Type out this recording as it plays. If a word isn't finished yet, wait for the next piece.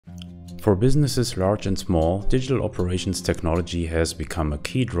For businesses large and small, digital operations technology has become a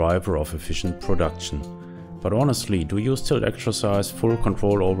key driver of efficient production. But honestly, do you still exercise full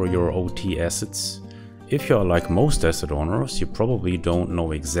control over your OT assets? If you are like most asset owners, you probably don't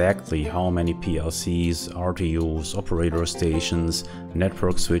know exactly how many PLCs, RTUs, operator stations,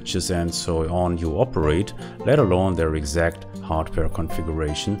 network switches and so on you operate, let alone their exact hardware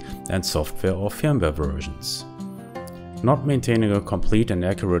configuration and software or firmware versions. Not maintaining a complete and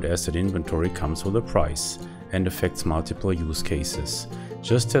accurate asset inventory comes with a price and affects multiple use cases.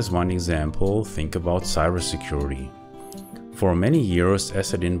 Just as one example, think about cybersecurity. For many years,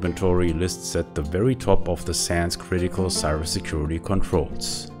 asset inventory lists at the very top of the SAN's critical cybersecurity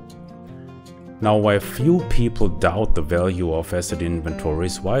controls. Now, while few people doubt the value of asset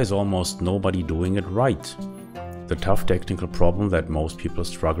inventories, why is almost nobody doing it right? The tough technical problem that most people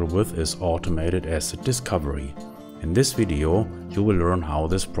struggle with is automated asset discovery. In this video, you will learn how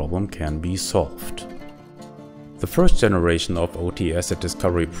this problem can be solved. The first generation of OT asset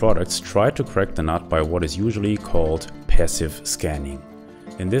discovery products try to crack the nut by what is usually called passive scanning.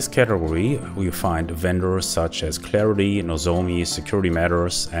 In this category, we find vendors such as Clarity, Nozomi, Security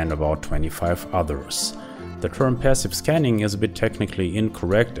Matters, and about 25 others. The term passive scanning is a bit technically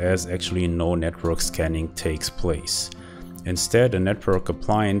incorrect, as actually no network scanning takes place. Instead, a network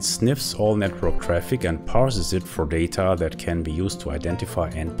appliance sniffs all network traffic and parses it for data that can be used to identify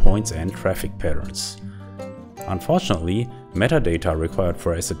endpoints and traffic patterns. Unfortunately, metadata required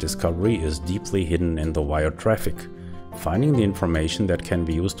for asset discovery is deeply hidden in the wired traffic. Finding the information that can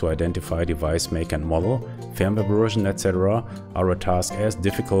be used to identify device make and model, firmware version, etc. are a task as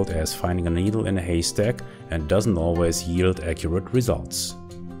difficult as finding a needle in a haystack and doesn't always yield accurate results.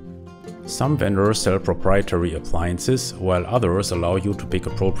 Some vendors sell proprietary appliances, while others allow you to pick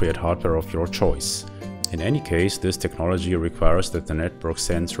appropriate hardware of your choice. In any case, this technology requires that the network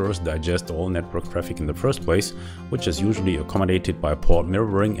sensors digest all network traffic in the first place, which is usually accommodated by port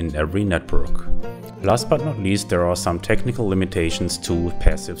mirroring in every network. Last but not least, there are some technical limitations to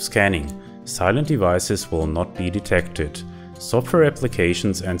passive scanning. Silent devices will not be detected. Software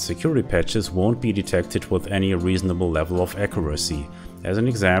applications and security patches won't be detected with any reasonable level of accuracy. As an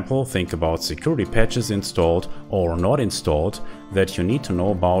example, think about security patches installed or not installed that you need to know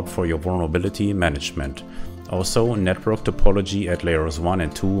about for your vulnerability management. Also, network topology at layers 1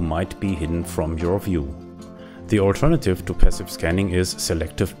 and 2 might be hidden from your view. The alternative to passive scanning is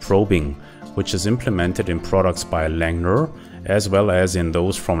selective probing, which is implemented in products by Langner, as well as in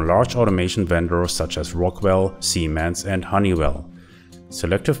those from large automation vendors such as Rockwell, Siemens and Honeywell.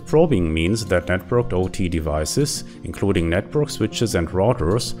 Selective probing means that networked OT devices, including network switches and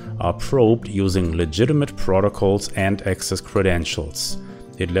routers, are probed using legitimate protocols and access credentials.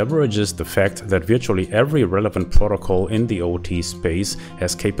 It leverages the fact that virtually every relevant protocol in the OT space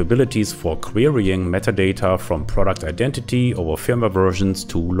has capabilities for querying metadata from product identity over firmware versions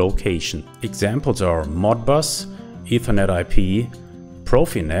to location. Examples are Modbus, Ethernet IP,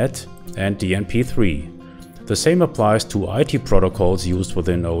 Profinet, and DNP3. The same applies to IT protocols used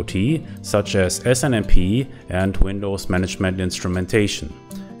within OT, such as SNMP and Windows Management Instrumentation.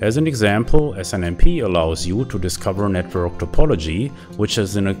 As an example, SNMP allows you to discover network topology, which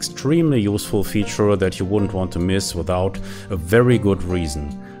is an extremely useful feature that you wouldn't want to miss without a very good reason.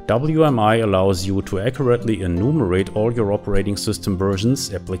 WMI allows you to accurately enumerate all your operating system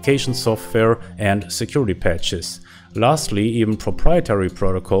versions, application software, and security patches. Lastly, even proprietary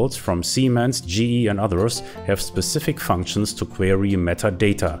protocols from Siemens, GE and others have specific functions to query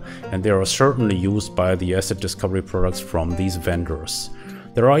metadata, and they are certainly used by the asset discovery products from these vendors.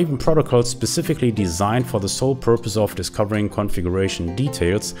 There are even protocols specifically designed for the sole purpose of discovering configuration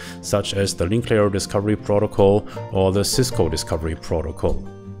details, such as the Link Layer Discovery Protocol or the Cisco Discovery Protocol.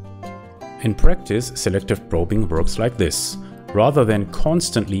 In practice, selective probing works like this. Rather than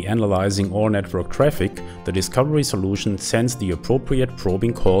constantly analyzing all network traffic, the discovery solution sends the appropriate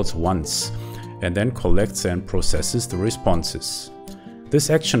probing calls once, and then collects and processes the responses. This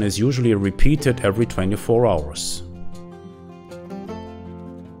action is usually repeated every 24 hours.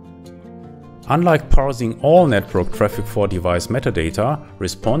 Unlike parsing all network traffic for device metadata,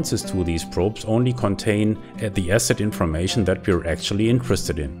 responses to these probes only contain the asset information that we're actually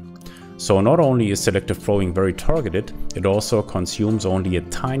interested in. So not only is selective probing very targeted, it also consumes only a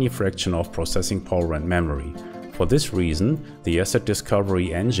tiny fraction of processing power and memory. For this reason, the asset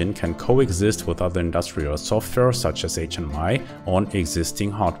discovery engine can coexist with other industrial software such as HMI on existing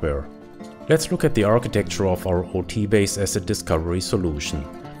hardware. Let's look at the architecture of our OT-based asset discovery solution.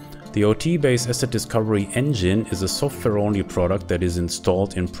 The OT-based asset discovery engine is a software-only product that is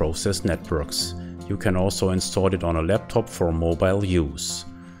installed in process networks. You can also install it on a laptop for mobile use.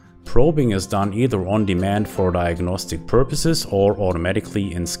 Probing is done either on demand for diagnostic purposes or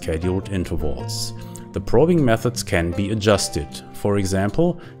automatically in scheduled intervals. The probing methods can be adjusted. For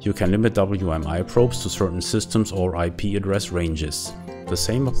example, you can limit WMI probes to certain systems or IP address ranges. The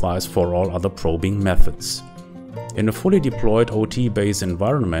same applies for all other probing methods. In a fully deployed OT-based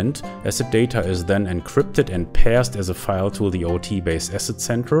environment, asset data is then encrypted and passed as a file to the OT-based asset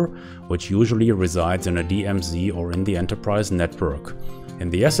center, which usually resides in a DMZ or in the enterprise network. In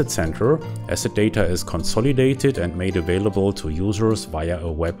the asset center, asset data is consolidated and made available to users via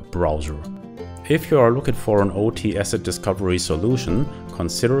a web browser. If you are looking for an OT asset discovery solution,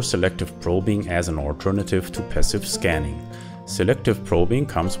 consider selective probing as an alternative to passive scanning. Selective probing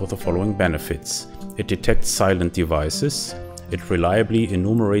comes with the following benefits. It detects silent devices. It reliably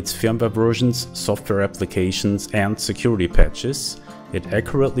enumerates firmware versions, software applications, and security patches. It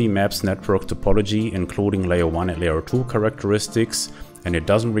accurately maps network topology, including layer 1 and layer 2 characteristics, and it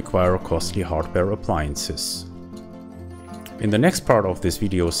doesn't require costly hardware appliances. In the next part of this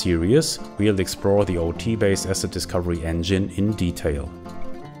video series, we'll explore the OT-based asset discovery engine in detail.